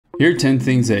Here are 10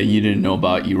 things that you didn't know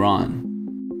about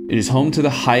Iran. It is home to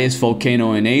the highest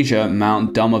volcano in Asia,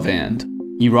 Mount Damavand.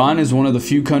 Iran is one of the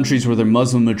few countries where their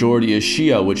Muslim majority is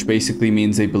Shia, which basically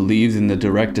means they believe in the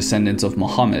direct descendants of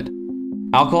Muhammad.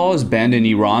 Alcohol is banned in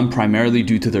Iran primarily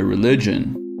due to their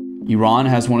religion. Iran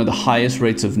has one of the highest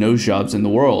rates of nose jobs in the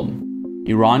world.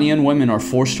 Iranian women are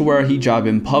forced to wear a hijab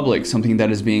in public, something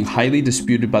that is being highly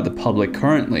disputed by the public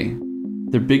currently.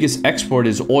 Their biggest export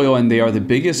is oil, and they are the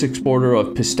biggest exporter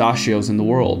of pistachios in the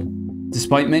world.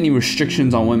 Despite many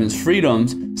restrictions on women's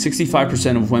freedoms,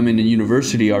 65% of women in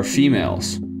university are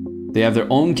females. They have their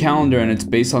own calendar, and it's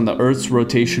based on the Earth's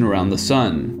rotation around the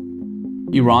sun.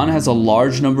 Iran has a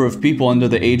large number of people under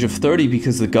the age of 30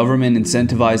 because the government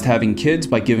incentivized having kids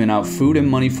by giving out food and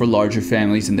money for larger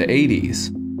families in the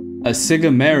 80s. A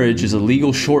sigheh marriage is a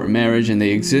legal short marriage, and they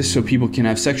exist so people can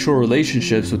have sexual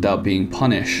relationships without being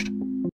punished.